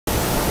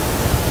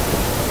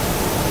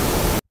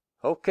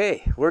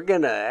Okay, we're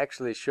gonna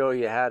actually show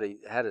you how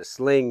to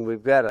sling.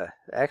 We've got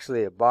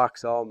actually a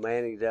box all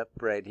manied up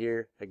right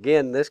here.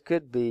 Again, this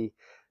could be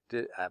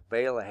a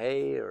bale of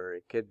hay, or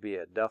it could be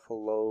a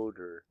duffel load,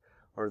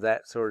 or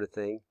that sort of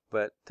thing.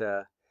 But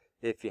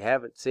if you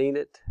haven't seen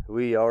it,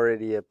 we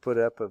already have put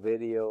up a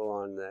video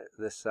on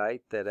this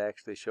site that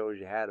actually shows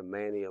you how to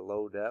mani a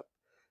load up,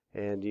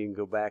 and you can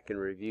go back and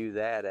review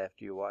that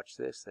after you watch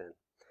this then.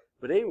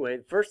 But anyway,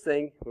 the first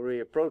thing, when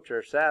we approach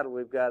our saddle,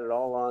 we've got it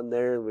all on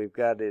there and we've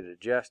got it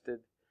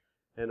adjusted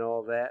and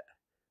all that.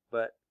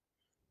 But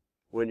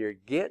when you're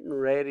getting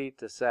ready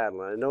to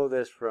saddle, and I know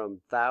this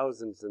from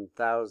thousands and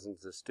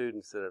thousands of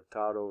students that I've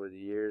taught over the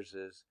years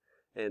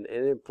and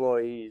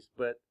employees,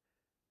 but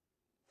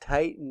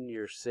tighten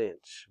your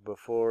cinch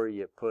before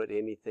you put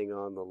anything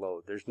on the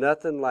load. There's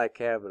nothing like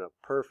having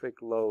a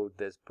perfect load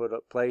that's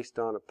placed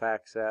on a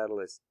pack saddle.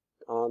 It's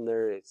on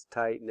there, it's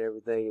tight and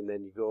everything, and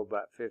then you go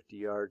about 50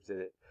 yards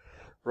and it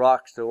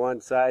rocks to one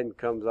side and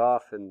comes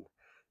off, and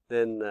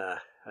then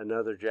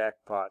another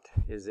jackpot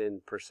is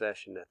in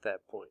procession at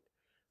that point.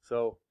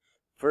 So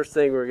first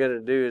thing we're going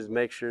to do is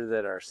make sure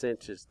that our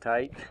cinch is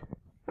tight.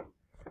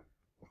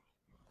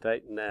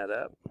 Tighten that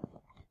up.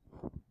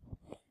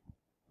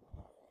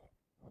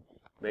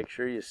 Make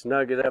sure you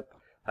snug it up.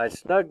 I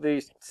snug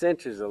these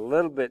cinches a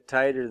little bit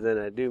tighter than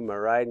I do my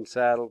riding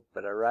saddle,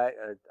 but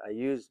I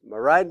use my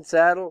riding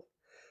saddle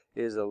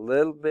is a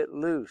little bit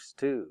loose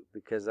too,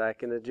 because I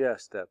can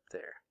adjust up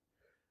there.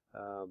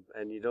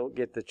 And you don't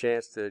get the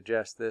chance to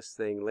adjust this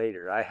thing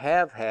later. I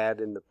have had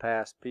in the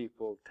past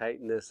people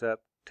tighten this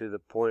up to the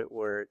point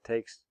where it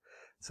takes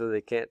so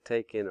they can't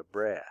take in a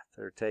breath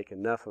or take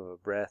enough of a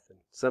breath. And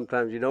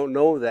sometimes you don't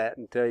know that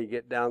until you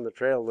get down the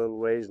trail a little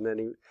ways, and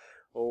then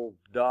old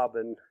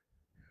Dobbin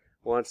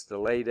wants to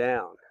lay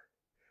down.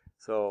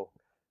 So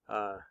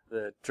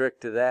the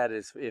trick to that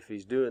is, if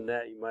he's doing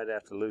that, you might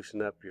have to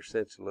loosen up your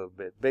cinch a little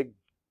bit.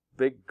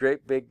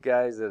 Great big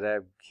guys that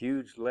have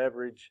huge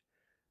leverage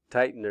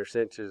tighten their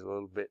cinches a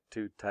little bit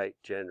too tight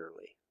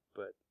generally,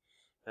 but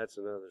that's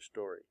another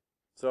story.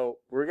 So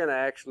we're going to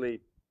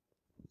actually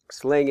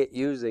sling it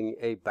using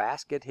a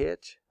basket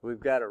hitch. We've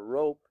got a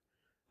rope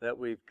that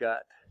we've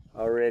got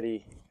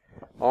already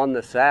on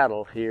the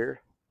saddle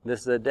here.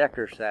 This is a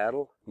Decker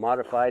saddle,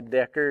 modified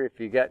Decker.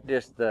 If you got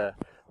just the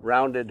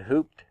rounded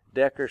hooped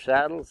Decker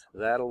saddles,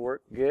 that'll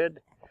work good.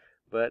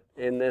 But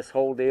in this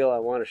whole deal, I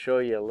want to show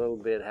you a little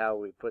bit how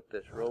we put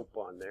this rope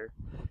on there.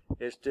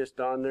 It's just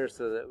on there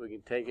so that we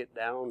can take it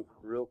down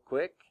real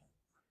quick.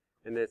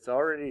 And it's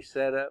already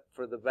set up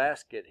for the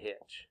basket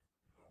hitch.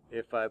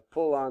 If I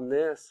pull on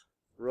this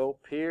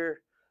rope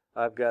here,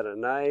 I've got a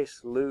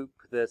nice loop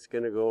that's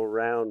going to go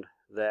around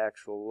the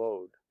actual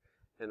load.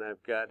 And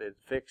I've got it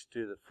fixed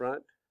to the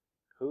front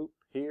hoop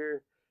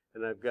here,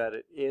 and I've got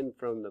it in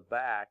from the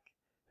back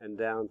and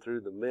down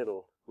through the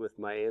middle with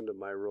my end of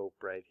my rope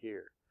right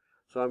here.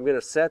 So I'm going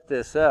to set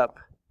this up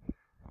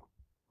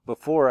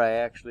before I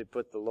actually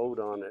put the load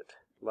on it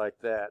like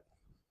that.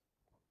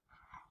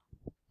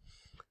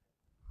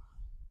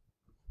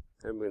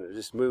 I'm going to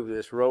just move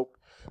this rope.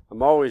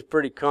 I'm always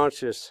pretty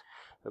conscious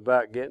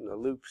about getting a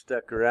loop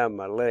stuck around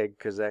my leg,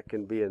 because that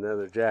can be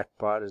another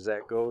jackpot as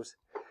that goes.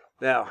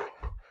 Now,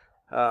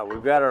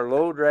 we've got our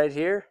load right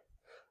here.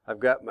 I've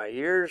got my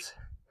ears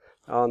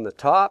on the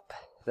top.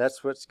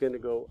 That's what's going to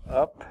go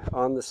up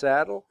on the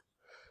saddle.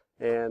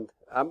 And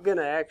I'm going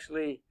to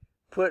actually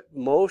put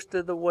most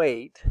of the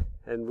weight,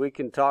 and we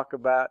can talk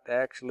about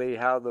actually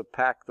how to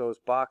pack those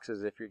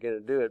boxes if you're going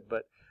to do it,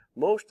 but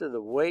most of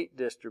the weight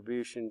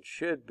distribution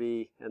should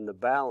be, and the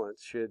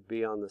balance should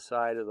be, on the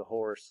side of the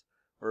horse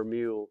or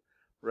mule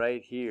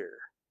right here.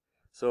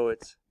 So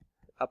it's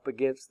up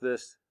against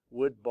this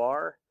wood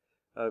bar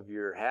of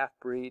your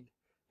half-breed,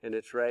 and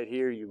it's right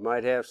here. You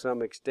might have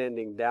some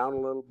extending down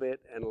a little bit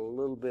and a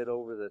little bit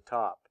over the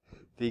top.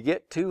 If you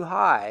get too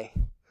high,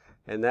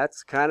 and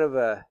that's kind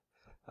of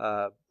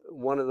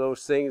one of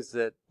those things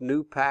that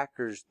new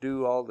packers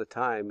do all the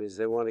time, is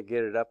they want to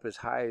get it up as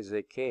high as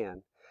they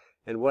can.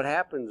 And what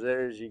happens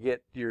there is you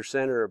get your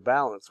center of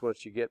balance.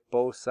 Once you get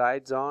both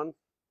sides on,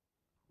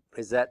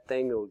 is that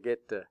thing will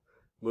get to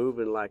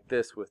moving like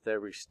this with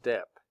every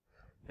step.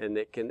 And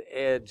it can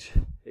edge,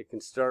 it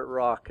can start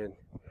rocking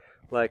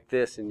like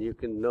this, and you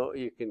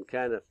can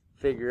kind of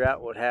figure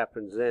out what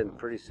happens then.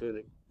 Pretty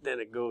soon then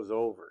it goes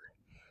over.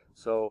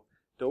 So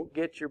don't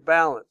get your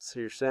balance,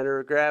 your center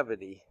of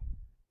gravity,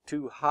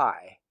 too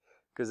high,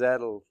 because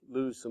that'll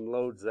lose some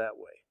loads that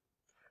way.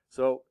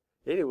 So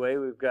anyway,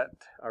 we've got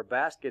our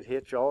basket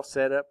hitch all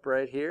set up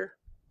right here,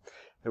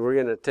 and we're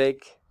going to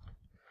take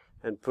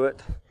and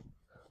put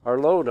our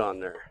load on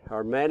there,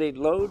 our manied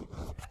load.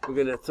 We're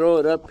going to throw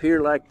it up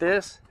here like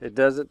this. It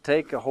doesn't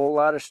take a whole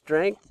lot of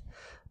strength.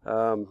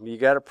 You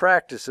got to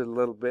practice it a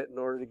little bit in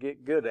order to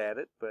get good at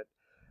it, but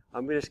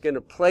I'm just going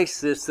to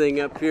place this thing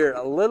up here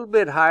a little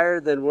bit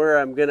higher than where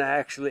I'm going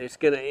to it's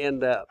going to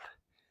end up.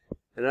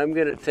 And I'm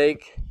going to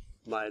take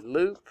my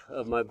loop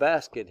of my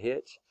basket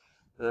hitch,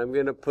 and I'm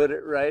going to put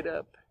it right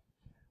up.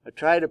 I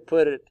try to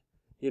put it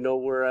you know,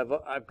 where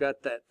I've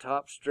got that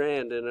top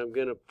strand, and I'm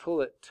going to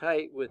pull it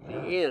tight with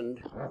the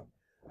end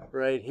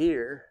right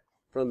here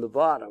from the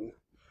bottom.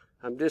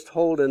 I'm just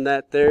holding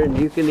that there, and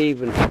you can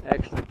even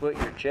actually put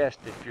your chest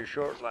if you're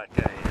short like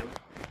I am.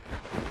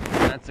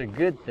 That's a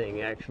good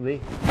thing,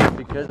 actually,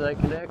 because I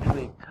can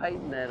actually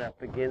tighten that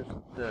up against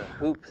the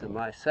hoops of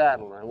my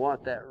saddle. I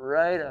want that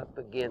right up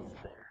against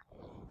there,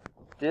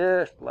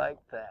 just like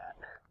that.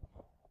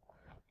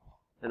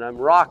 And I'm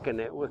rocking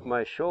it with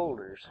my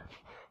shoulders.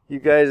 You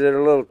guys that are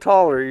a little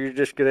taller, you're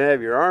just going to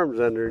have your arms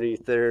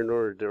underneath there in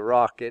order to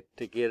rock it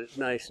to get it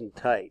nice and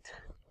tight.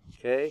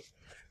 Okay,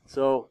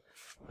 so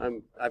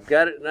I've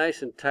got it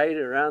nice and tight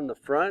around the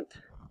front,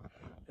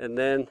 and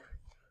then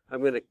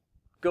I'm going to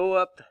go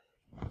up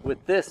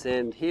with this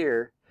end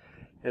here,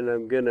 and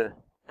I'm going to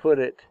put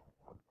it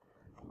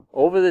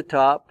over the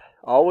top,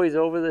 always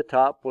over the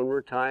top when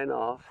we're tying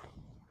off,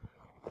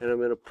 and I'm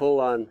going to pull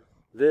on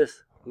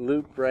this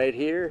loop right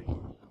here,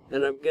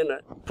 and I'm going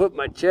to put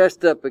my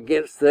chest up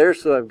against there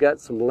so I've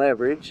got some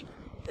leverage,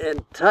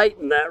 and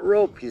tighten that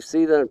rope. You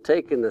see that I'm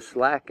taking the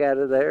slack out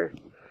of there,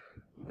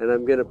 and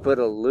I'm going to put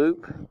a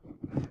loop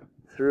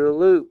through a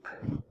loop.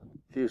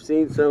 If you've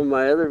seen some of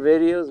my other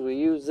videos, we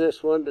use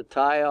this one to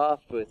tie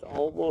off with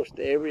almost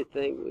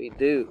everything we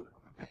do.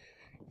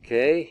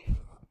 Okay?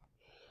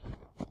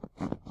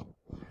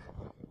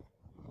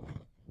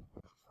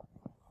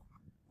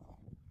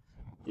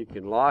 You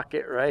can lock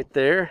it right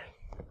there.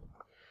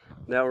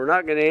 Now we're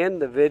not going to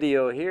end the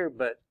video here,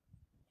 but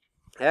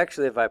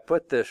actually if I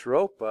put this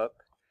rope up,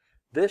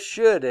 this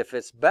should, if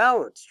it's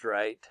balanced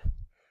right,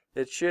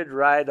 it should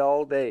ride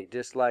all day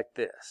just like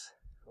this.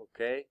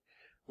 Okay?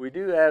 We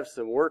do have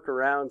some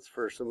workarounds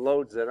for some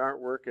loads that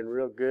aren't working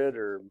real good,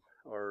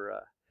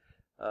 or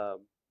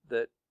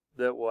that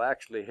will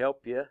actually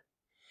help you,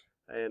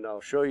 and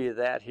I'll show you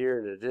that here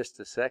in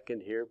just a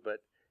second here. But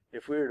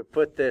if we were to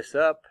put this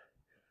up,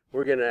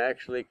 we're going to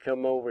actually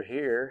come over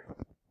here,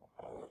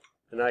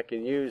 and I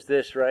can use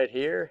this right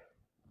here,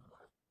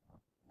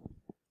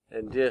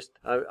 and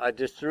I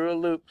just threw a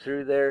loop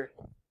through there,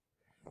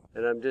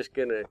 and I'm just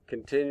going to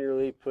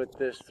continually put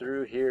this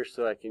through here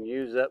so I can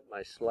use up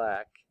my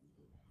slack,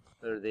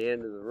 or the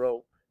end of the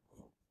rope.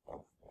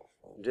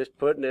 I'm just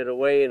putting it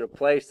away in a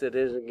place that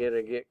isn't going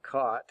to get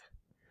caught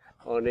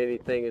on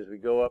anything as we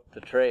go up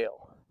the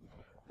trail,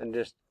 and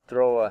just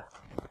throw a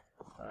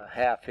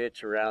half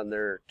hitch around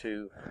there or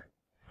two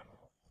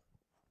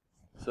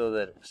so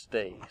that it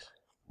stays.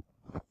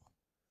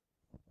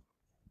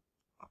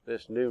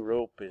 This new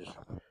rope is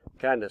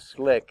kind of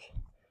slick.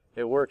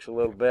 It works a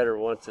little better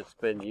once it's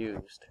been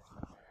used,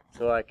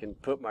 so I can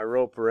put my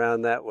rope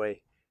around that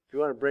way. If you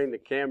want to bring the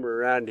camera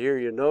around here,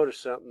 you'll notice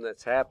something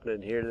that's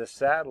happening here. The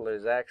saddle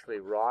is actually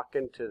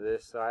rocking to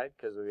this side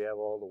because we have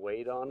all the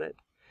weight on it.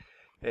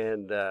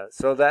 And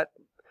so that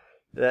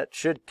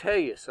should tell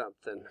you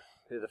something,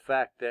 the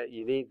fact that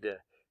you need to,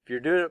 if you're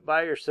doing it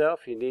by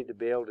yourself, you need to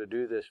be able to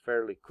do this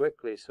fairly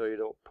quickly so you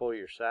don't pull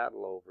your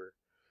saddle over.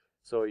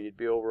 So you'd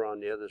be over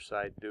on the other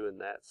side doing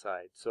that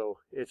side. So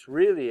it's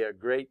really a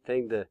great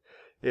thing to,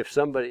 if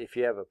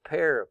you have a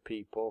pair of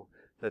people,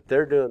 that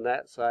they're doing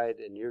that side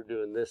and you're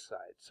doing this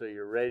side, so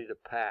you're ready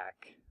to pack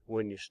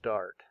when you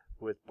start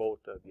with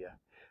both of you,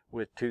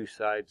 with two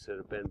sides that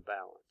have been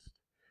balanced.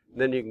 And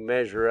then you can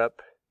measure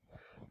up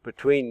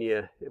between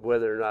you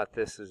whether or not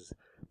this is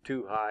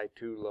too high,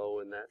 too low,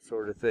 and that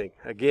sort of thing.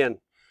 Again,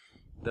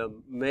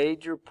 the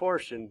major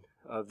portion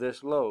of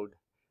this load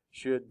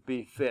should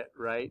be fit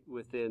right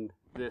within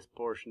this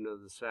portion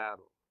of the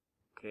saddle,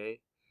 okay,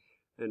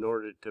 in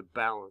order to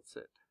balance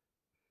it.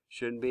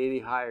 Shouldn't be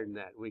any higher than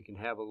that. We can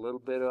have a little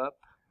bit up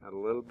and a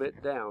little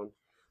bit down,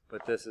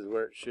 but this is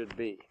where it should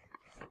be.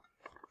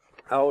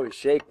 I always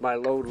shake my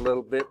load a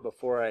little bit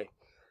before I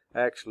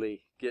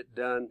actually get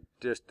done,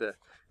 just to,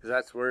 because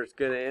that's where it's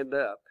going to end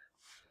up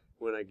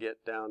when I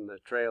get down the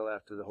trail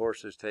after the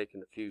horse has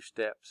taken a few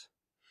steps.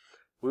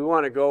 We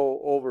want to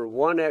go over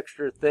one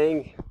extra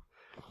thing,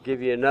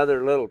 give you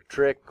another little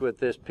trick with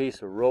this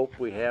piece of rope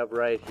we have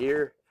right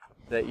here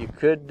that you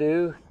could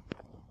do.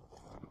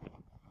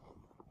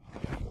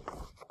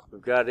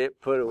 We've got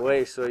it put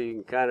away so you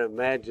can kind of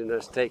imagine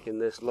us taking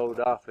this load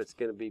off. It's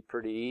going to be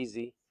pretty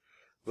easy,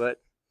 but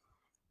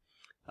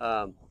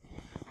we're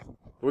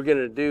going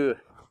to do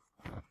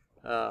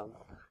a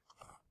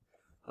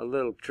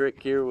little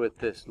trick here with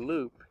this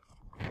loop.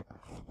 It's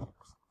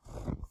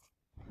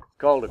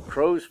called a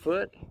crow's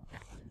foot.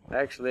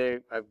 Actually,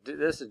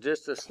 this is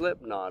just a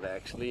slip knot,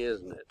 actually,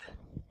 isn't it?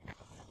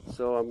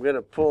 So I'm going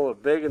to pull a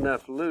big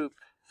enough loop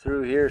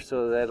through here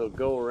so that it'll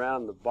go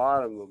around the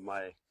bottom of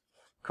my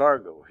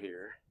cargo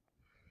here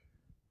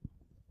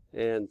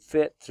and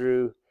fit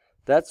through.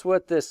 That's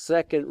what this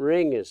second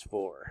ring is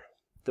for.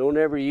 Don't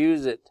ever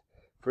use it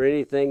for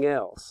anything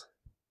else.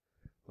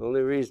 The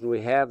only reason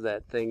we have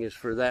that thing is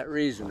for that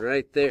reason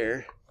right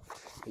there.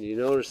 And you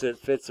notice it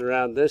fits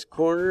around this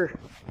corner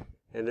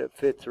and it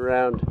fits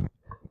around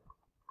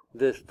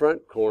this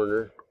front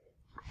corner.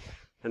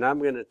 And I'm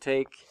going to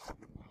take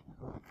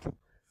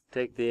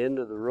the end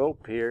of the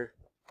rope here,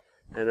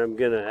 and I'm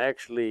going to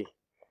actually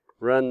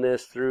run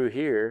this through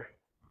here.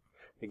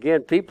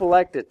 Again, people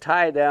like to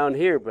tie down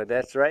here, but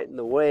that's right in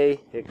the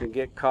way. It can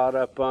get caught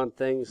up on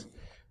things,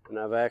 and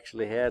I've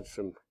actually had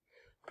some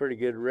pretty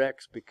good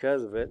wrecks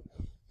because of it.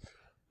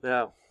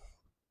 Now,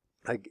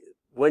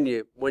 when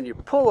you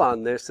pull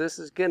on this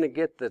is going to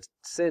get the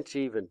cinch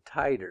even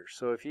tighter.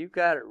 So if you've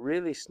got it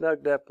really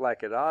snugged up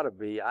like it ought to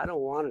be, I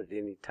don't want it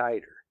any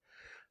tighter.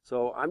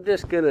 So I'm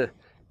just gonna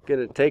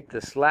take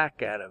the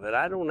slack out of it.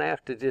 I don't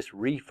have to just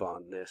reef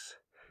on this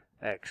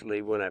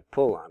actually when I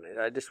pull on it.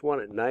 I just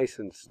want it nice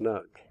and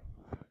snug.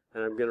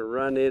 And I'm gonna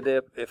run it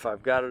up if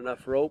I've got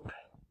enough rope,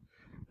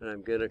 and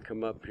I'm gonna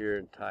come up here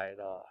and tie it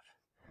off.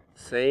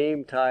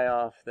 Same tie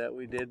off that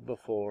we did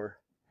before.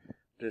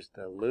 Just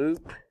a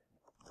loop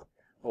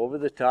over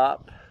the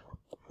top,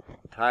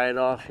 tie it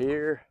off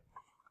here.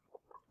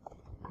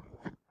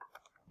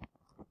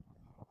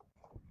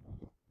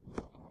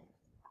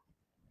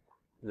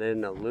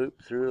 Then a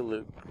loop through a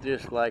loop,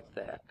 just like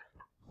that.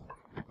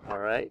 All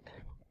right.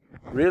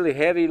 Really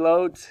heavy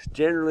loads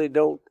generally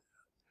don't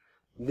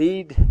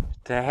need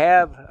to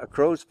have a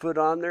crow's foot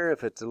on there.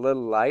 If it's a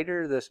little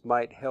lighter, this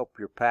might help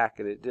your pack,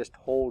 and it just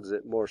holds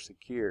it more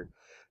secure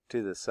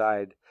to the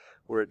side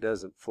where it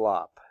doesn't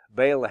flop.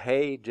 Bale of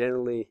hay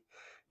generally,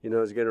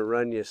 is going to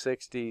run you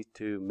 60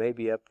 to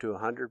maybe up to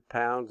 100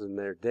 pounds, and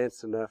they're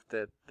dense enough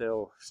that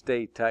they'll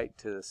stay tight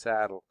to the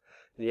saddle.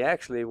 And you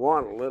actually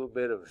want a little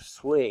bit of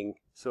swing,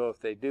 so if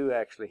they do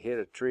actually hit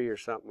a tree or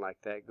something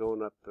like that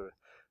going up the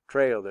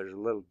trail, there's a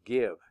little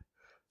give.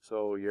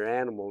 So your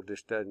animal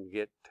just doesn't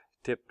get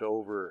tipped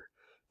over or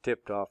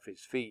tipped off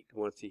his feet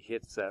once he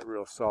hits that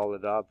real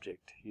solid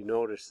object. You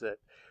notice that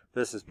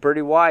this is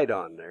pretty wide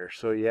on there,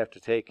 so you have to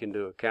take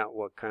into account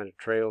what kind of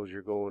trails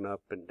you're going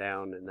up and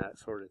down and that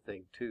sort of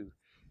thing too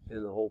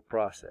in the whole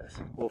process.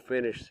 We'll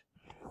finish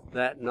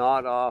that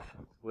knot off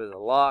with a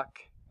lock,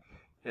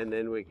 and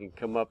then we can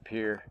come up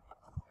here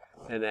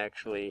and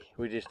actually,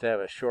 we just have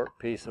a short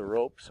piece of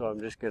rope, so I'm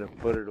just going to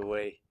put it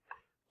away,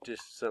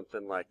 just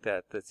something like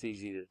that that's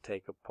easy to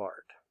take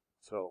apart.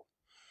 So,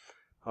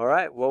 all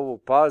right, well, we'll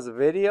pause the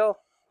video,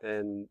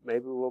 and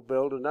maybe we'll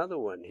build another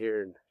one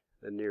here in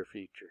the near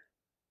future.